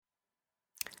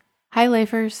Hi,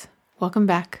 Lifers. Welcome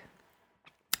back.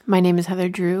 My name is Heather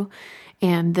Drew,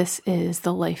 and this is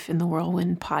the Life in the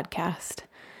Whirlwind podcast.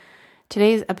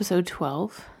 Today is episode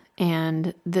 12,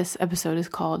 and this episode is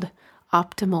called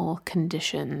Optimal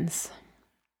Conditions.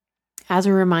 As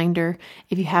a reminder,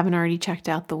 if you haven't already checked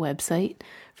out the website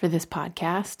for this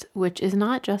podcast, which is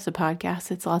not just a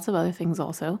podcast, it's lots of other things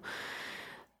also,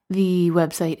 the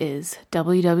website is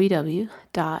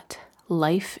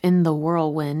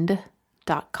www.lifeinthewhirlwind.com.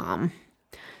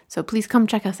 So please come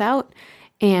check us out.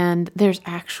 And there's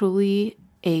actually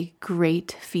a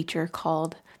great feature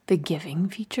called the Giving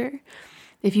feature.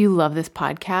 If you love this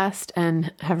podcast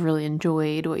and have really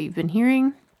enjoyed what you've been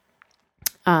hearing,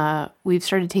 we've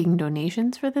started taking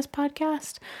donations for this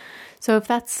podcast. So if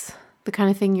that's the kind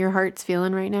of thing your heart's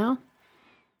feeling right now,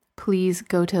 please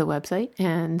go to the website,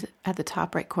 and at the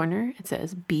top right corner, it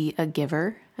says Be a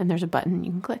Giver, and there's a button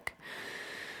you can click.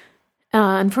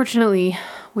 Unfortunately,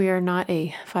 we are not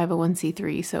a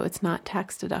 501c3, so it's not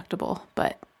tax deductible,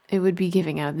 but it would be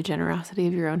giving out of the generosity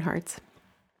of your own hearts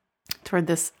toward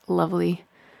this lovely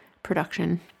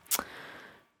production,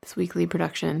 this weekly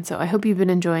production. So I hope you've been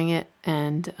enjoying it,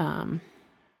 and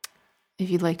if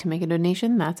you'd like to make a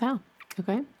donation, that's how.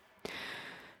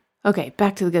 Okay,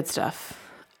 back to the good stuff.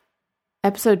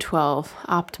 Episode 12,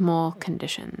 Optimal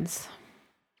Conditions.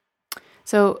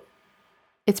 So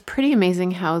it's pretty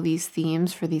amazing how these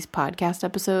themes for these podcast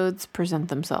episodes present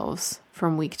themselves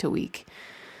from week to week.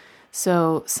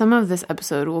 So some of this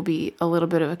episode will be a little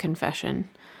bit of a confession,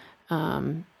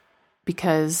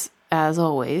 because as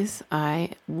always,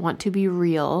 I want to be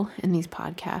real in these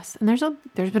podcasts. And there's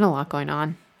been a lot going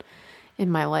on in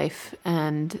my life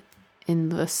and in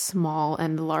the small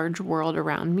and large world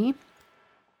around me.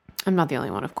 I'm not the only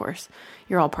one, of course.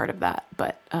 You're all part of that,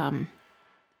 but I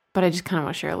just kind of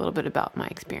want to share a little bit about my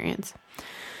experience.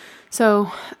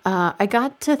 So I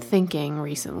got to thinking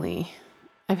recently.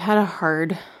 I've had a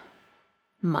hard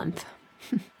month,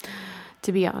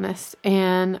 to be honest.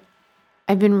 And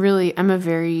I'm a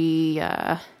very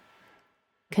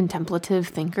contemplative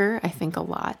thinker. I think a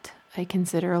lot. I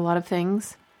consider a lot of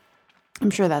things. I'm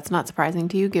sure that's not surprising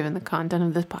to you given the content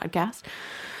of this podcast.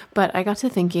 But I got to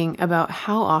thinking about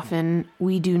how often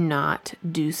we do not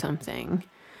do something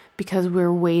because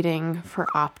we're waiting for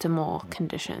optimal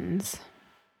conditions.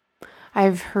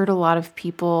 I've heard a lot of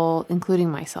people,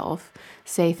 including myself,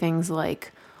 say things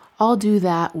like, I'll do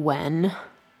that when,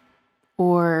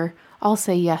 or I'll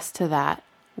say yes to that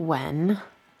when.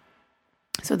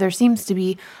 So there seems to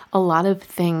be a lot of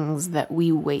things that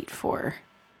we wait for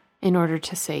in order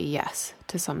to say yes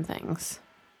to some things.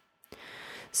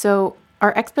 So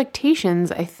our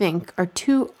expectations, I think, are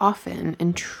too often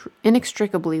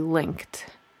inextricably linked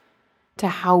to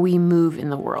how we move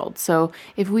in the world. So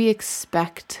if we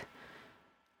expect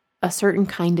a certain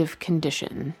kind of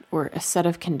condition or a set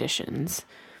of conditions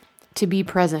to be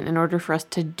present in order for us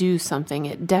to do something,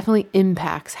 it definitely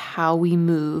impacts how we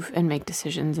move and make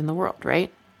decisions in the world,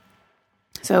 right?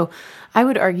 So I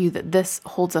would argue that this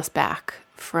holds us back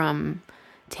from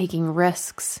taking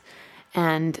risks.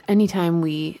 And anytime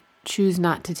we choose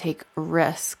not to take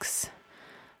risks,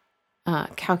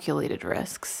 calculated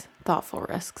risks, thoughtful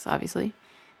risks, obviously,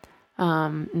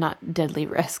 not deadly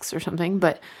risks or something,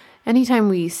 but anytime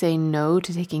we say no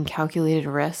to taking calculated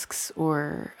risks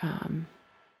or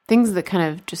things that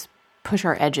kind of just push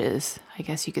our edges, I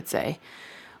guess you could say,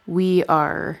 we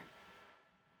are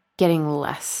getting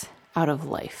less out of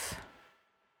life,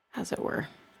 as it were.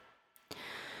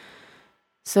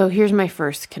 So here's my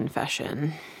first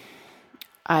confession.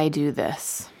 I do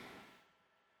this.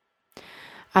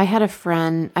 I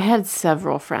had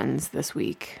several friends this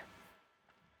week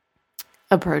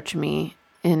approach me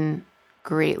in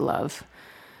great love,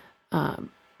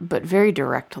 but very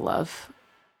direct love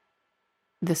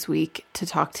this week to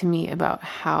talk to me about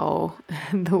how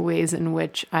the ways in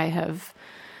which I have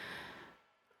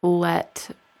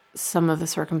let some of the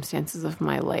circumstances of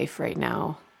my life right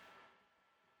now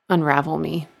unravel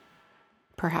me,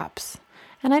 perhaps.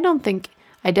 And I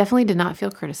definitely did not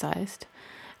feel criticized.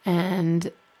 And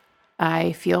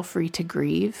I feel free to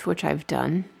grieve, which I've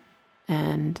done.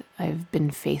 And I've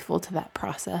been faithful to that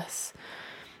process.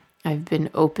 I've been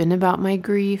open about my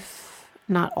grief,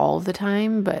 not all the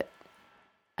time, but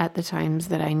at the times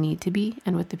that I need to be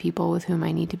and with the people with whom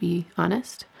I need to be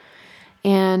honest.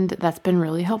 And that's been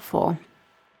really helpful.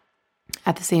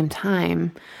 At the same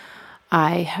time,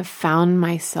 I have found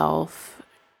myself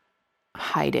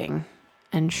hiding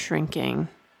and shrinking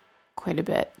quite a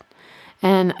bit.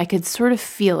 And I could sort of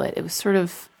feel it. It was sort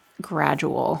of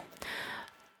gradual.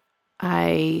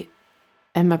 I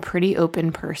am a pretty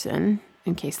open person,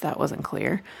 in case that wasn't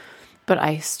clear. but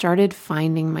I started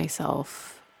finding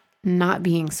myself not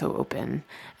being so open.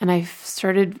 And I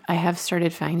have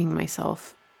started finding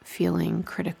myself feeling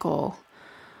critical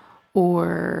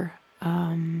or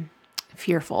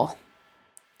fearful.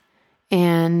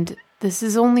 And this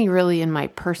is only really in my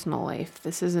personal life.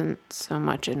 This isn't so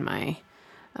much in my,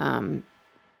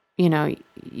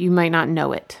 you might not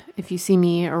know it. If you see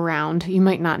me around, you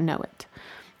might not know it.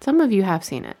 Some of you have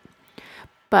seen it.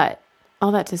 But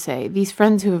all that to say, these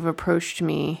friends who have approached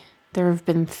me, there have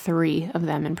been 3 of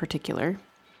them in particular.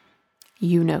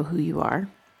 You know who you are.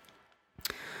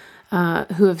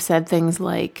 Who have said things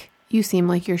like, "You seem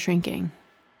like you're shrinking.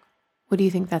 What do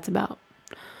you think that's about?"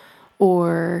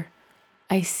 Or,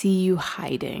 "I see you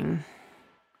hiding."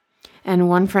 And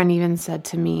one friend even said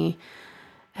to me,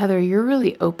 "Heather, you're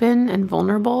really open and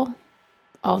vulnerable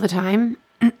all the time,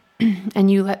 and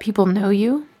you let people know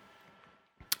you,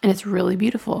 and it's really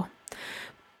beautiful.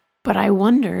 But I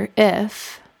wonder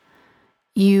if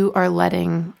you are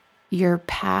letting your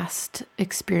past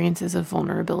experiences of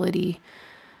vulnerability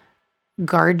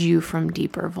guard you from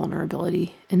deeper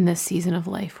vulnerability in this season of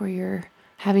life where you're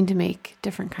having to make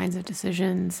different kinds of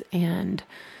decisions and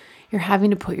you're having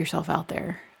to put yourself out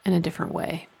there in a different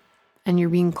way and you're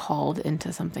being called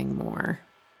into something more."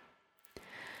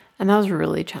 And that was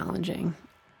really challenging.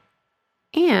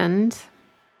 And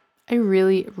I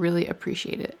really, really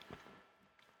appreciate it.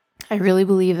 I really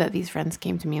believe that these friends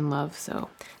came to me in love. So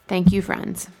thank you,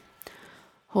 friends.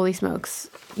 Holy smokes,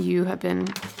 you have been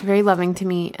very loving to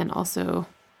me, and also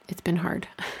it's been hard.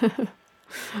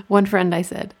 One friend, I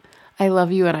said, "I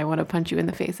love you and I want to punch you in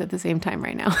the face at the same time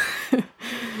right now."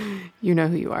 You know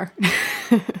who you are.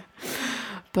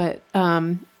 But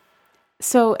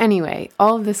so anyway,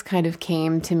 all of this kind of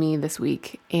came to me this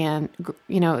week, and it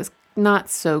was not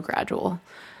so gradual.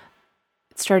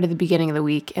 It started at the beginning of the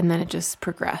week and then it just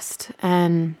progressed.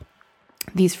 And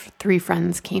these 3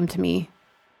 friends came to me,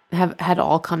 had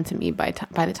all come to me by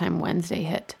the time Wednesday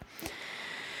hit.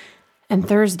 And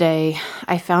Thursday,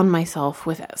 I found myself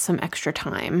with some extra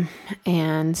time.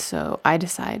 And so I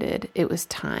decided it was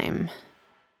time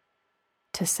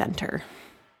to center.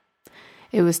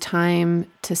 It was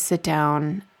time to sit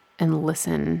down and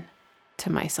listen to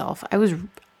myself.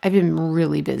 I've been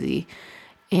really busy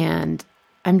and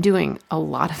I'm doing a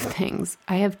lot of things.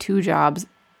 I have 2 jobs.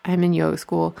 I'm in yoga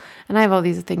school and I have all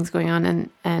these things going on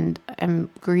and I'm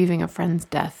grieving a friend's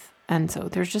death. And so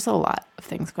there's just a lot of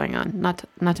things going on, not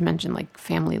to mention like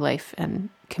family life and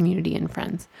community and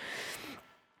friends.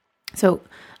 So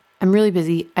I'm really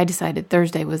busy. I decided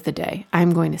Thursday was the day.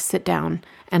 I'm going to sit down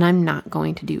and I'm not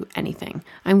going to do anything.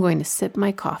 I'm going to sip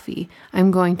my coffee.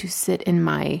 I'm going to sit in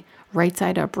my right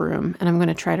side up room and I'm going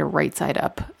to try to right side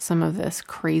up some of this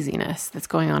craziness that's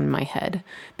going on in my head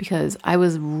because I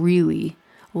was really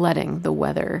letting the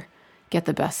weather get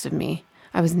the best of me.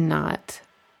 I was not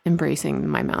embracing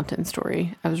my mountain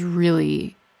story. I was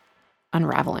really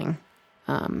unraveling.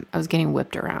 I was getting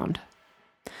whipped around.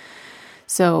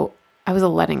 So I was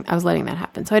letting that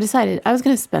happen. So I decided I was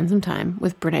going to spend some time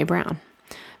with Brene Brown.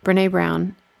 Brene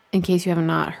Brown, in case you have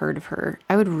not heard of her,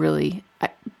 I would really,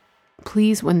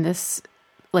 please, when this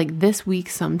week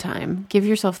sometime, give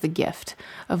yourself the gift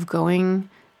of going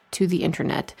to the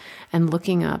internet and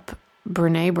looking up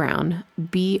Brene Brown,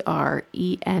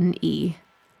 Brene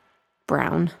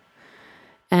Brown,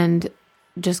 and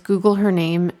just Google her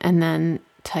name and then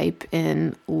type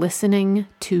in "listening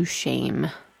to shame,"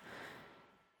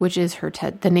 which is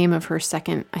the name of her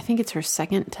second, I think it's her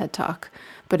second TED Talk,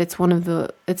 but it's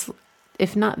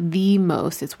if not the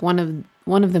most, it's one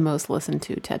of the most listened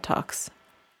to TED Talks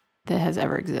that has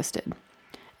ever existed.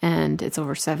 And it's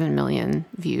over 7 million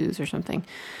views or something.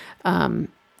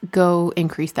 Go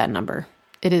increase that number.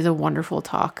 It is a wonderful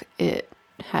talk. It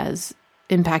has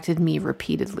impacted me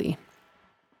repeatedly.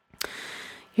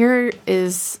 Here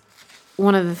is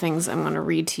one of the things I'm going to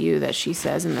read to you that she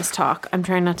says in this talk. I'm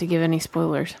trying not to give any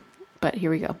spoilers, but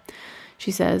here we go. She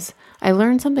says, "I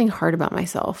learned something hard about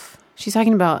myself." She's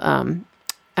talking about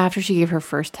after she gave her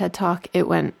first TED Talk, it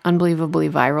went unbelievably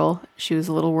viral. She was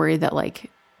a little worried that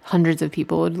like hundreds of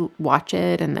people would watch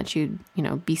it and that she'd,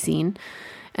 be seen.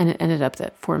 And it ended up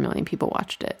that 4 million people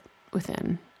watched it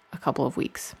within a couple of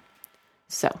weeks.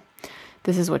 So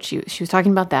this is what she was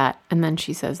talking about that. And then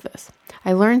she says this: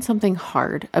 "I learned something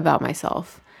hard about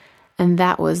myself. And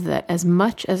that was that as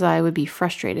much as I would be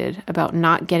frustrated about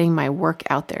not getting my work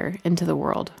out there into the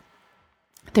world,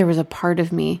 there was a part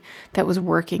of me that was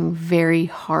working very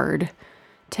hard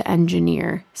to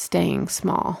engineer staying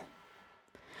small.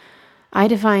 I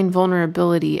define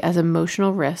vulnerability as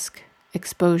emotional risk,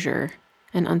 exposure,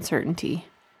 and uncertainty.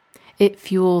 It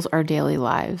fuels our daily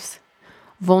lives.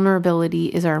 Vulnerability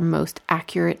is our most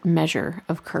accurate measure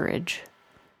of courage.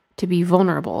 To be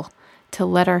vulnerable, to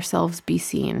let ourselves be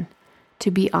seen,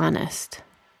 to be honest.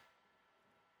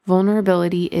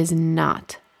 Vulnerability is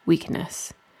not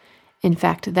weakness. In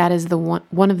fact, that is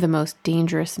one of the most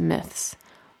dangerous myths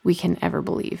we can ever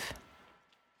believe.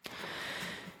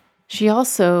 She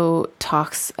also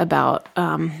talks about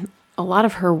a lot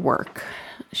of her work.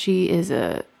 She is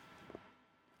a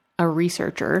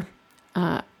researcher,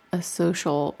 a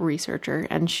social researcher,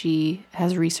 and she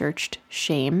has researched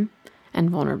shame and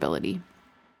vulnerability.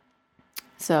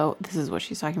 So this is what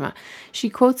she's talking about. She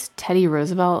quotes Teddy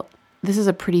Roosevelt. This is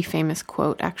a pretty famous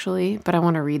quote, actually, but I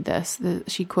want to read this.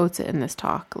 She quotes it in this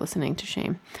talk, Listening to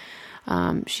Shame.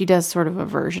 She does sort of a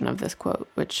version of this quote,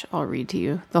 which I'll read to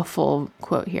you, the full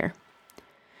quote here.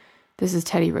 This is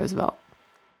Teddy Roosevelt.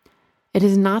 "It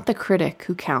is not the critic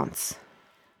who counts,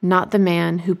 not the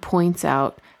man who points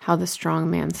out how the strong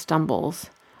man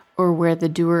stumbles, or where the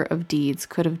doer of deeds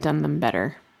could have done them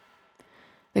better.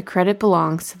 The credit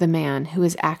belongs to the man who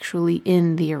is actually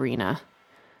in the arena,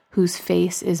 whose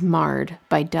face is marred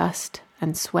by dust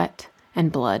and sweat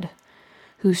and blood,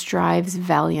 who strives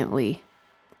valiantly,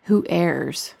 who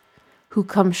errs, who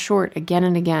comes short again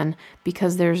and again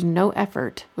because there's no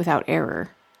effort without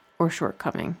error or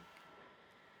shortcoming.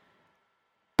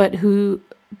 But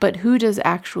who does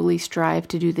actually strive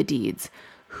to do the deeds?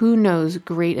 Who knows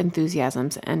great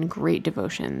enthusiasms and great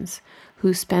devotions?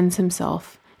 Who spends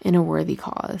himself in a worthy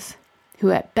cause?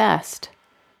 Who at best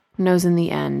knows in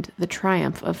the end the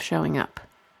triumph of showing up?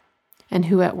 And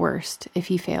who at worst, if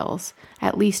he fails,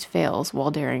 at least fails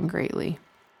while daring greatly,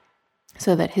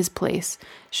 so that his place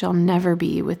shall never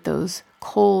be with those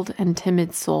cold and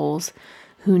timid souls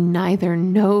who neither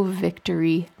know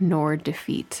victory nor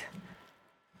defeat."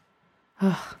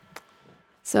 Ugh.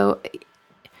 So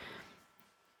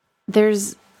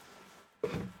there's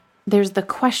the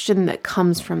question that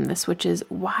comes from this, which is,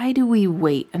 why do we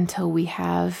wait until we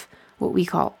have what we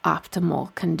call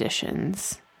optimal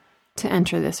conditions to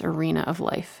enter this arena of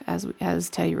life, as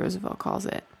Teddy Roosevelt calls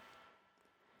it?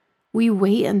 We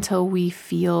wait until we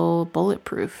feel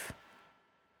bulletproof.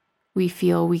 We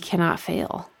feel we cannot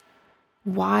fail.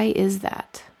 Why is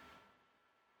that?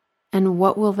 And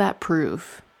what will that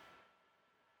prove?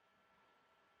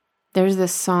 There's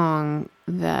this song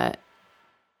that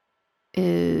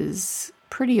is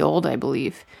pretty old, I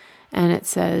believe, and it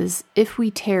says, "If we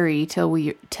tarry till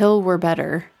we're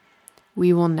better,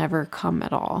 we will never come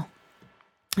at all."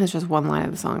 That's just one line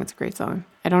of the song. It's a great song.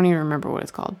 I don't even remember what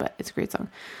it's called, but it's a great song.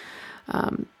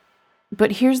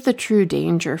 But here's the true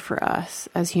danger for us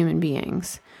as human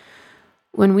beings.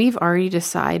 When we've already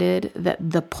decided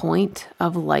that the point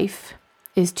of life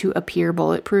is to appear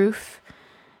bulletproof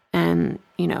and,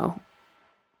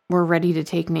 we're ready to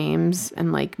take names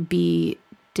and be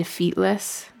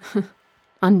defeatless,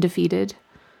 undefeated,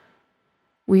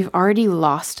 we've already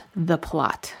lost the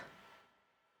plot.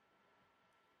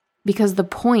 Because the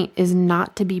point is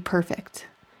not to be perfect.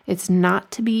 It's not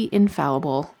to be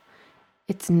infallible.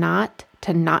 It's not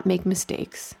to not make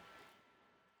mistakes.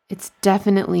 It's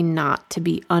definitely not to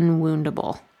be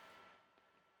unwoundable.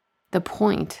 The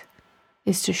point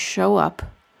is to show up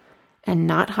and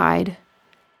not hide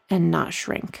and not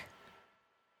shrink.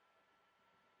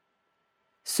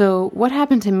 So what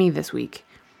happened to me this week?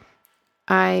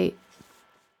 This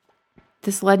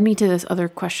led me to this other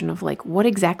question of what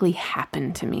exactly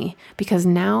happened to me? Because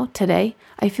now, today,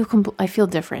 I feel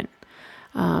different.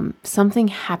 Something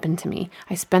happened to me.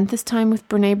 I spent this time with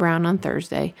Brene Brown on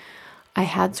Thursday. I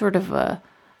had sort of a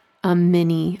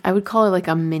mini, I would call it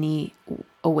a mini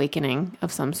awakening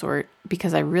of some sort,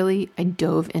 because I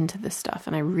dove into this stuff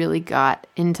and I really got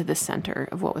into the center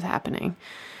of what was happening.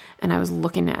 And I was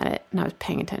looking at it and I was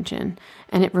paying attention.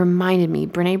 And it reminded me,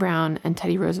 Brene Brown and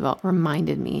Teddy Roosevelt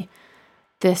reminded me,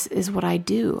 this is what I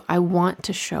do. I want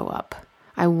to show up.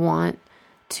 I want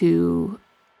to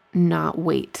not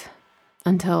wait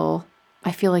until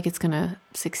I feel like it's going to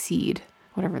succeed,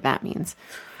 whatever that means.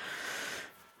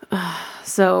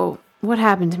 So what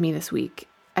happened to me this week?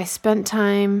 I spent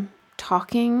time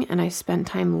talking and I spent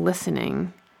time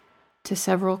listening to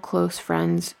several close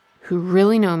friends who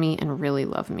really know me and really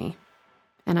love me.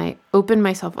 And I opened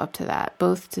myself up to that,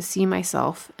 both to see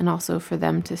myself and also for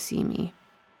them to see me.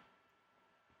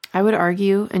 I would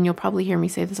argue, and you'll probably hear me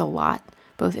say this a lot,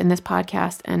 both in this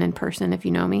podcast and in person if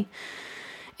you know me,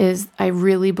 is I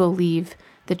really believe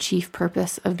the chief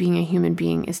purpose of being a human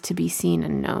being is to be seen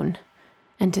and known,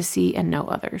 and to see and know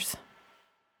others.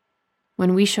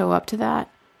 When we show up to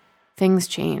that, things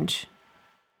change.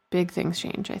 Big things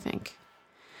change, I think.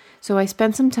 So I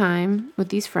spent some time with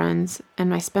these friends,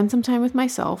 and I spent some time with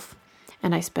myself,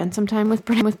 And I spent some time with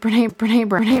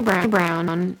Brene Brown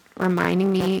on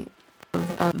reminding me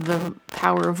of the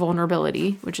power of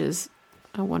vulnerability, which is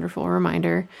a wonderful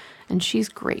reminder. And she's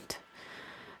great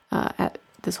at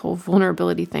this whole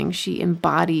vulnerability thing. She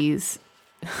embodies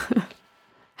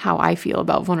how I feel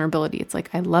about vulnerability. It's like,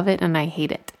 I love it and I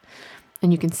hate it.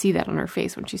 And you can see that on her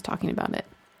face when she's talking about it.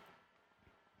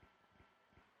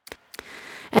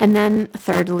 And then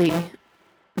thirdly,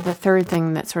 the third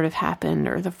thing that sort of happened,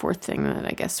 or the fourth thing that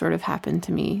I guess sort of happened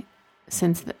to me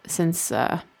since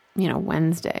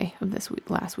Wednesday of this week,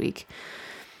 last week,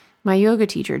 my yoga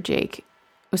teacher, Jake,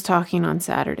 was talking on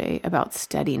Saturday about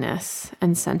steadiness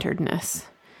and centeredness,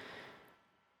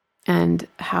 and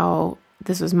how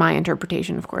this was my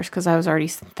interpretation, of course, because I was already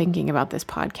thinking about this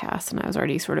podcast and I was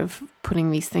already sort of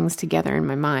putting these things together in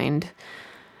my mind.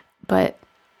 But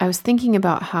I was thinking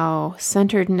about how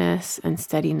centeredness and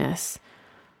steadiness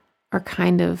are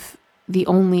kind of the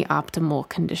only optimal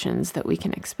conditions that we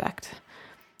can expect.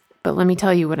 But let me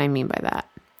tell you what I mean by that.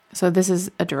 So this is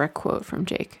a direct quote from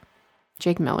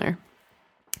Jake Miller.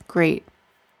 Great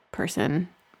person,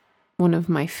 one of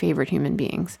my favorite human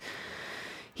beings.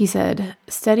 He said,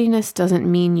 steadiness doesn't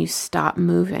mean you stop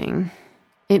moving.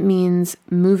 It means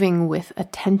moving with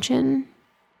attention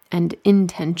and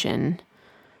intention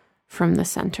from the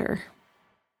center.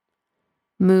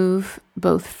 Move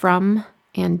both from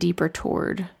and deeper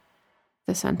toward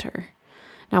the center.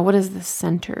 Now, what does the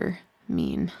center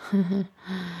mean?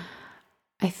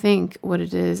 I think what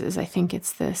it is I think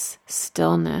it's this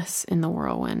stillness in the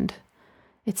whirlwind.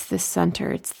 It's this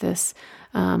center. It's this,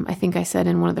 I think I said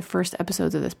in one of the first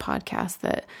episodes of this podcast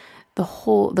that the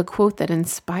quote that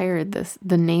inspired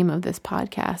the name of this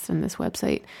podcast and this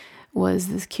website was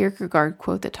this Kierkegaard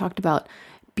quote that talked about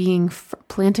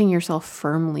planting yourself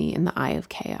firmly in the eye of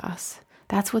chaos.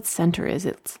 That's what center is.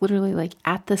 It's literally like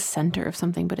at the center of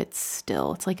something, but it's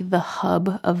still. It's like the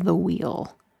hub of the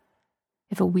wheel.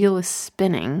 If a wheel is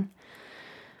spinning,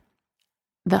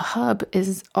 the hub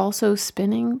is also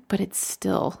spinning, but it's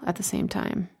still at the same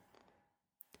time.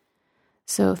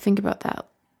 So think about that.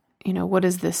 What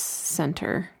is this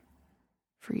center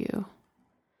for you?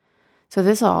 So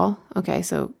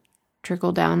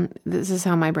trickle down. This is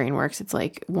how my brain works. It's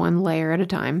like one layer at a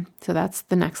time. So that's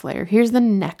the next layer. Here's the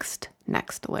next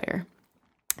layer.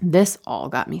 This all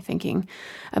got me thinking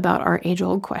about our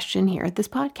age-old question here at this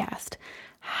podcast.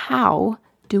 How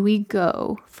do we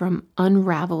go from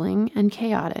unraveling and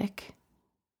chaotic,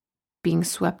 being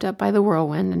swept up by the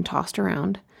whirlwind and tossed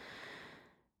around,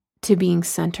 to being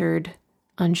centered,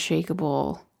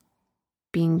 unshakable,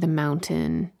 being the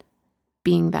mountain,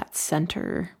 being that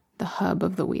center, the hub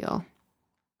of the wheel?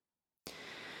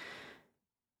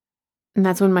 And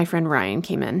that's when my friend Ryan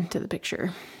came into the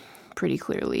picture pretty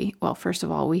clearly. Well, first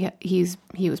of all, he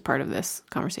was part of this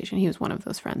conversation. He was one of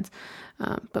those friends.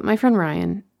 But my friend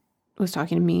Ryan was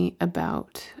talking to me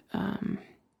about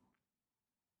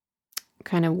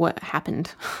kind of what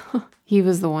happened. He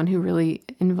was the one who really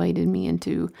invited me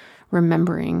into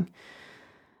remembering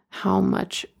how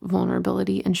much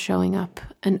vulnerability and showing up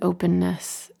and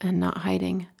openness and not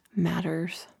hiding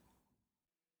matters.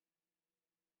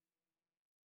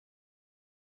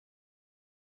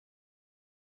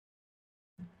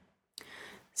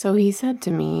 So he said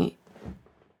to me,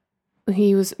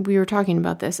 we were talking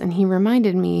about this, and he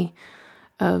reminded me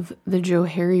of the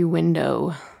Johari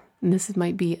window. And this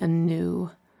might be a new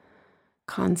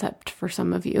concept for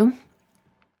some of you.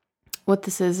 What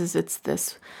this is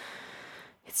it's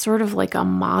sort of like a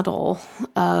model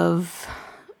of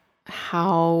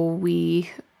how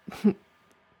we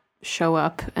show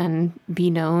up and be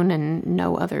known and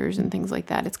know others and things like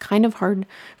that. It's kind of hard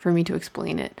for me to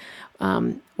explain it.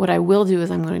 What I will do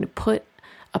is I'm going to put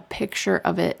a picture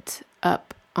of it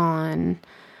up on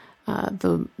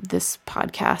this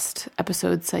podcast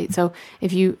episode site. So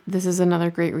this is another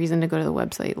great reason to go to the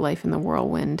website,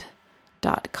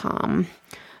 lifeinthewhirlwind.com.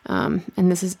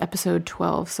 And this is episode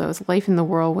 12. So it's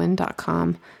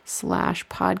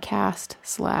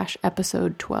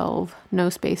lifeinthewhirlwind.com/podcast/episode 12. No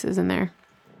spaces in there.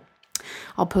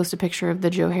 I'll post a picture of the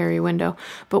Johari window.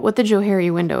 But what the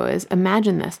Johari window is,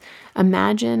 imagine this.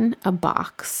 Imagine a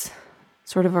box,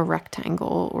 sort of a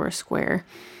rectangle or a square,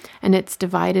 and it's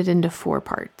divided into 4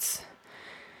 parts.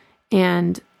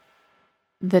 And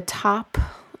the top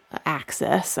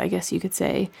axis, I guess you could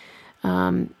say,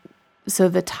 so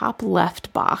the top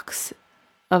left box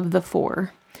of the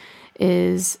 4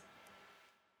 it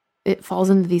falls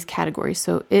into these categories.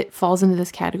 So it falls into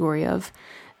this category of,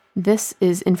 this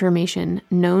is information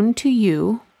known to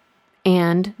you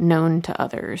and known to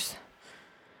others.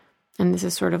 And this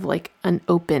is sort of like an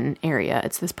open area.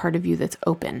 It's this part of you that's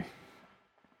open.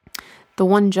 The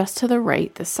one just to the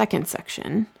right, the second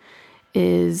section,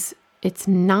 it's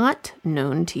not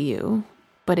known to you,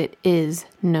 but it is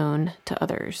known to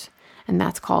others. And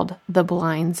that's called the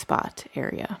blind spot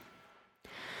area.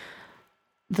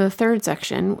 The third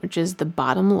section, which is the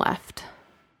bottom left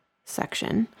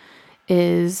section,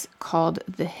 is called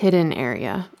the hidden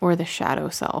area or the shadow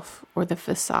self or the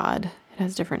facade. It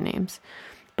has different names,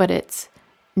 but it's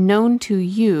known to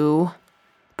you,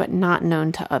 but not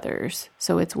known to others.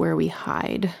 So it's where we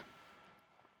hide.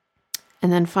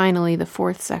 And then finally, the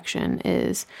fourth section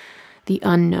is the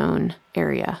unknown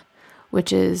area,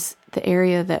 which is the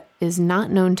area that is not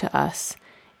known to us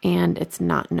and it's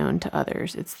not known to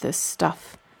others. It's this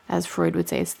stuff, as Freud would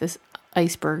say, it's this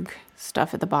iceberg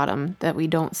stuff at the bottom that we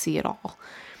don't see at all.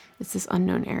 It's this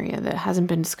unknown area that hasn't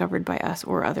been discovered by us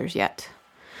or others yet.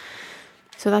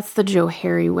 So that's the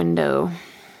Johari window.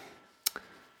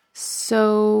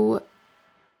 So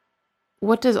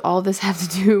what does all this have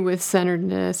to do with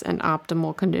centeredness and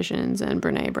optimal conditions and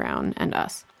Brené Brown and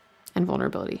us and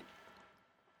vulnerability?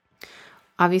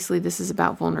 Obviously, this is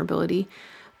about vulnerability,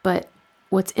 but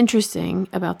what's interesting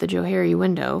about the Johari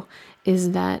window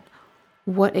is that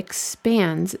what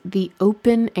expands the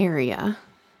open area,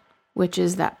 which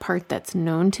is that part that's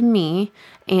known to me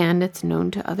and it's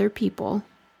known to other people,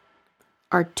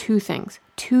 are two things.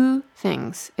 Two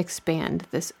things expand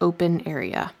this open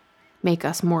area, make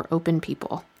us more open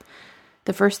people.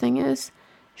 The first thing is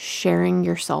sharing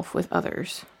yourself with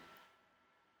others.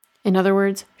 In other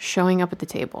words, showing up at the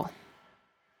table.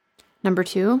 Number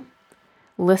two,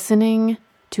 listening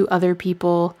to other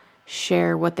people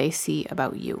share what they see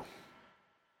about you.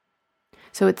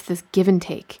 So it's this give and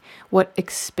take. What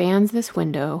expands this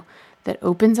window that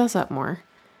opens us up more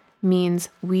means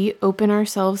we open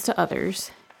ourselves to others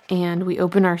and we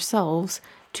open ourselves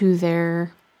to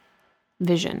their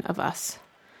vision of us.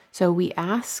 So we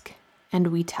ask and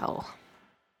we tell.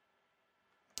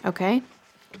 Okay?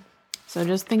 So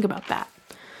just think about that.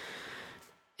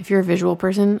 If you're a visual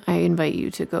person, I invite you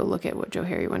to go look at what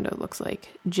Johari window looks like.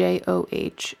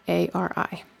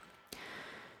 Johari.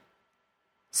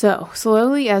 So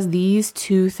slowly as these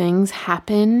two things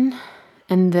happen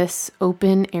and this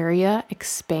open area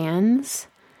expands,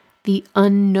 the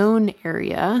unknown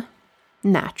area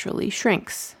naturally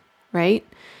shrinks, right?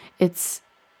 It's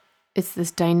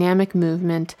this dynamic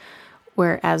movement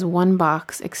where as one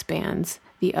box expands,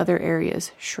 the other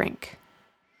areas shrink.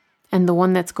 And the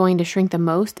one that's going to shrink the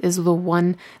most is the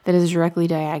one that is directly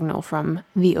diagonal from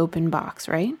the open box,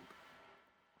 right?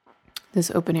 This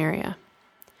open area.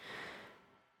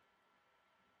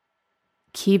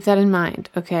 Keep that in mind,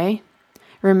 okay?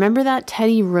 Remember that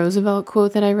Teddy Roosevelt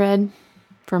quote that I read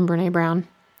from Brené Brown?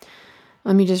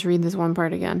 Let me just read this one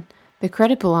part again. The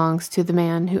credit belongs to the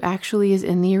man who actually is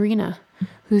in the arena,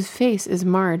 whose face is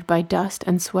marred by dust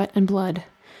and sweat and blood,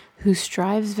 who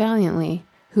strives valiantly,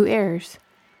 who errs,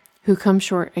 who comes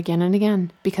short again and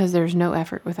again, because there's no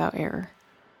effort without error.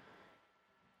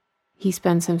 He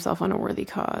spends himself on a worthy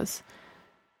cause.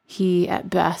 He, at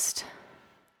best,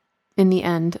 in the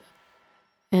end,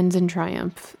 ends in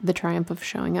triumph, the triumph of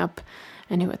showing up,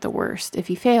 and who at the worst, if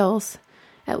he fails,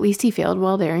 at least he failed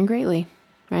while daring greatly,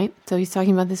 right? So he's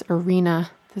talking about this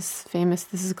arena, this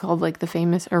is called like the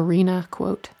famous arena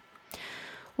quote.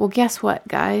 Well, guess what,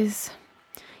 guys?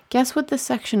 Guess what the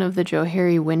section of the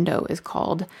Johari window is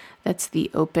called that's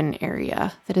the open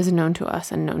area that is known to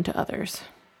us and known to others?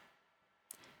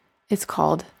 It's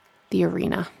called the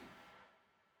arena.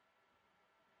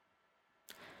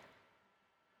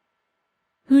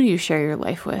 Who do you share your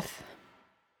life with?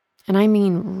 And I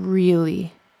mean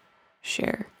really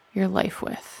share your life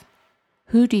with.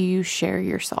 Who do you share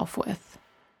yourself with?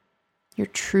 Your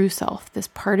true self, this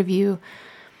part of you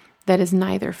that is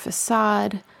neither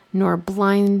facade nor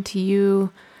blind to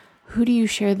you. Who do you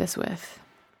share this with?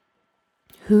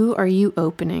 Who are you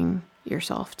opening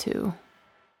yourself to?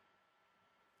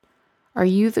 Are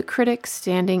you the critic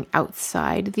standing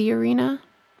outside the arena?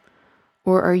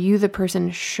 Or are you the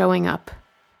person showing up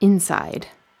inside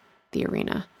the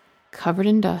arena, covered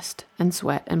in dust and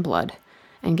sweat and blood,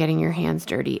 and getting your hands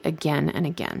dirty again and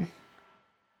again?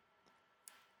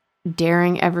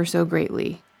 Daring ever so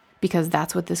greatly, because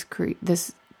that's what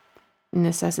this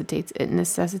necessitates. It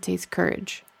necessitates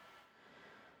courage.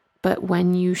 But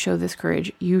when you show this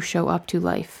courage, you show up to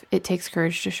life. It takes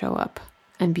courage to show up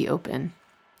and be open,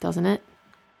 doesn't it?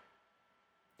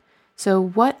 So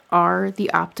what are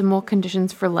the optimal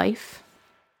conditions for life?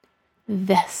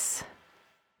 This.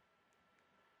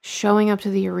 Showing up to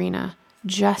the arena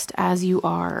just as you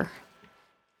are.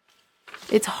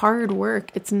 It's hard work.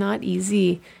 It's not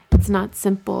easy. It's not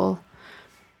simple.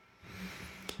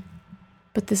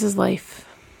 But this is life.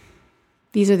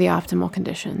 These are the optimal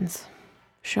conditions.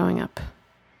 Showing up,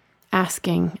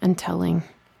 asking and telling,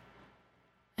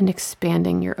 and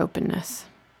expanding your openness.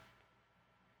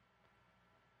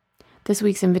 This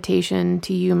week's invitation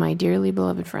to you, my dearly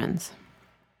beloved friends,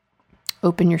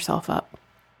 open yourself up.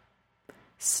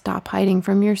 Stop hiding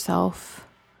from yourself.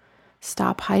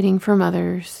 Stop hiding from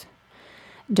others.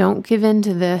 Don't give in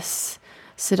to this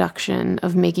seduction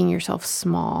of making yourself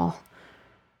small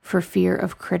for fear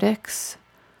of critics,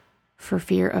 for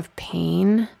fear of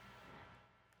pain.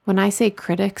 When I say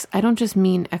critics, I don't just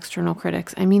mean external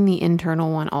critics. I mean the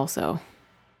internal one also.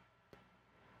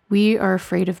 We are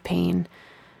afraid of pain,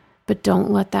 but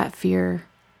don't let that fear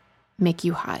make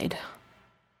you hide.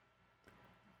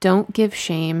 Don't give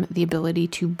shame the ability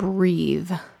to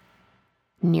breathe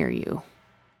near you.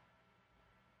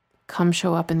 Come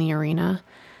show up in the arena.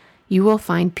 You will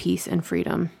find peace and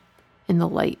freedom in the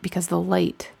light, because the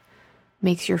light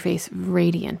makes your face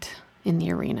radiant in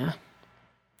the arena,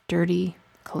 dirty,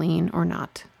 clean, or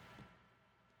not.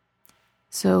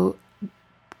 So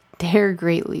dare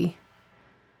greatly.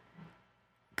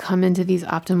 Come into these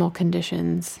optimal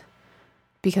conditions,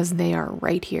 because they are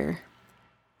right here,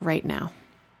 right now.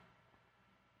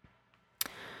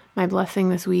 My blessing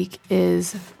this week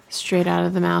is straight out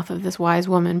of the mouth of this wise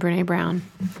woman, Brené Brown.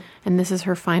 And this is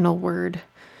her final word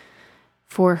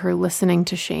for her Listening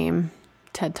to Shame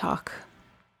TED Talk.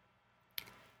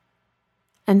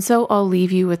 And so I'll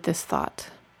leave you with this thought.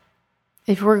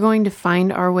 If we're going to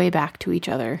find our way back to each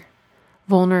other,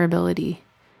 vulnerability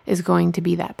is going to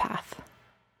be that path.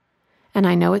 And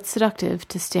I know it's seductive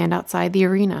to stand outside the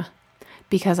arena,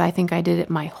 because I think I did it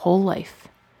my whole life.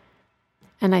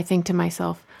 And I think to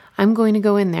myself, I'm going to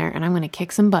go in there and I'm going to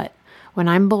kick some butt when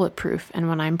I'm bulletproof and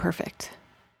when I'm perfect.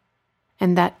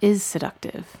 And that is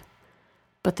seductive.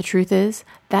 But the truth is,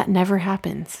 that never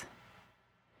happens.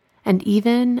 And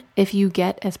even if you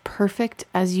get as perfect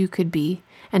as you could be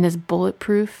and as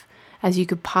bulletproof as you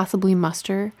could possibly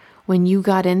muster, when you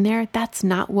got in there, that's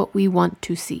not what we want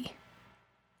to see.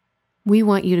 We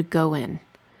want you to go in.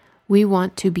 We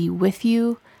want to be with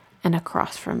you and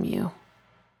across from you.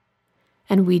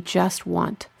 And we just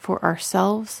want for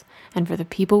ourselves and for the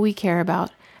people we care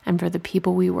about and for the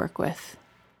people we work with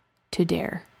to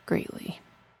dare greatly.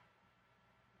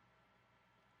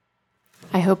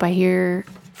 I hope I hear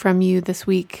from you this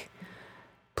week.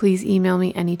 Please email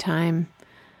me anytime.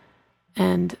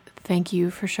 And thank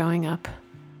you for showing up.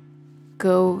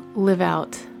 Go live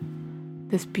out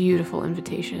this beautiful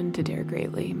invitation to dare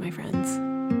greatly, my friends.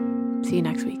 See you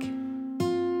next week.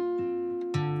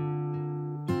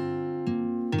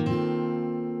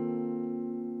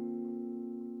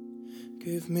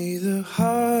 Give me the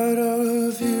heart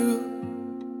of you.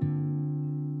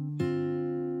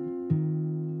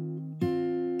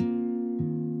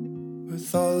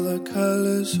 With all the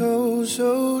colors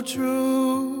so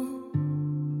true.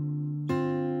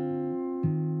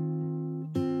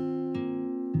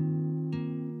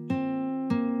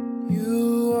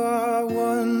 You are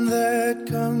one that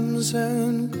comes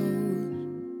and goes.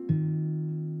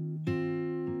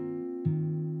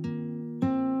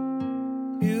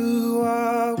 You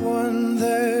are one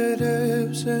that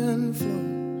ebbs and flows.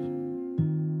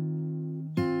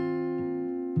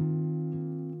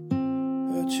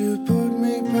 But you put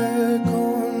me back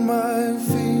on my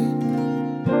feet.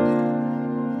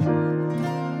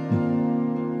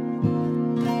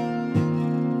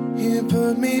 You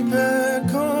put me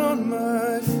back on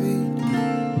my feet.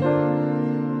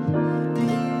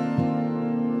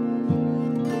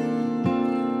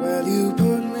 Well, you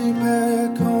put me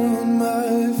back on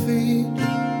my feet.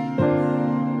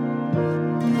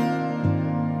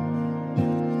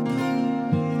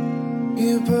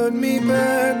 You put me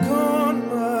back on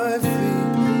my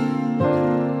feet.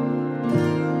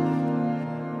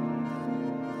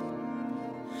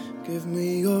 Give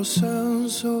me your sound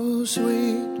so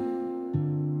sweet.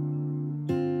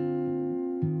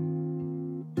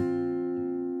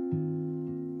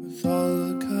 With all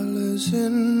the colors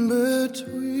in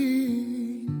between.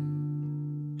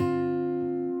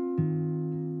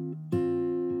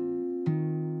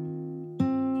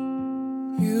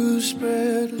 You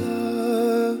spread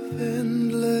love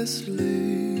endlessly.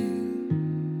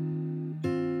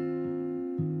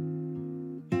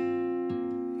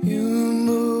 You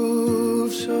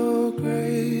move so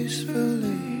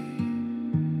gracefully.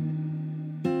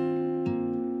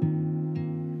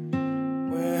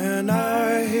 When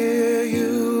I hear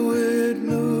you, it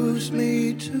moves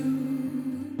me too.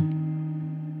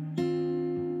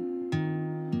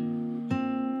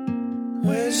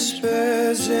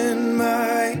 Whispers in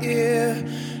my ear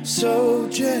so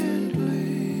gently.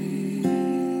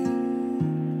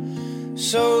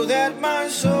 so that my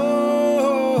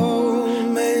soul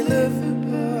may live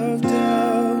above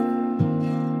doubt,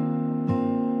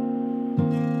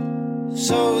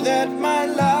 so that my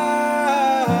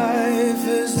life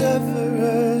is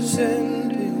ever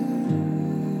ascending.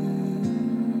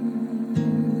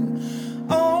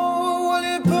 Oh, will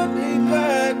you put me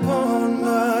back on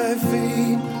my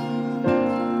feet?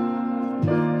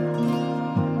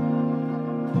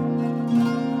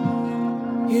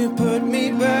 You put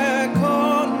me back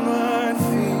on my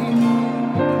feet.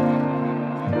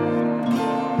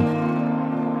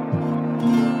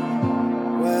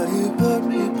 Well, you put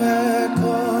me back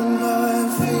on my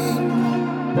feet.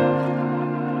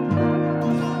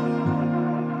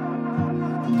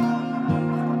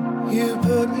 You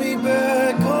put me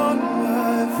back on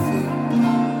my feet.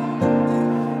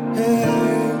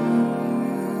 Hey,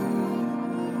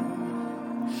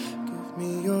 give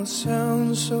me your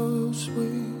sound so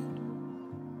sweet.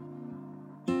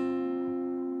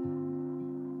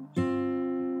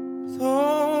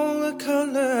 All the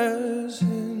colors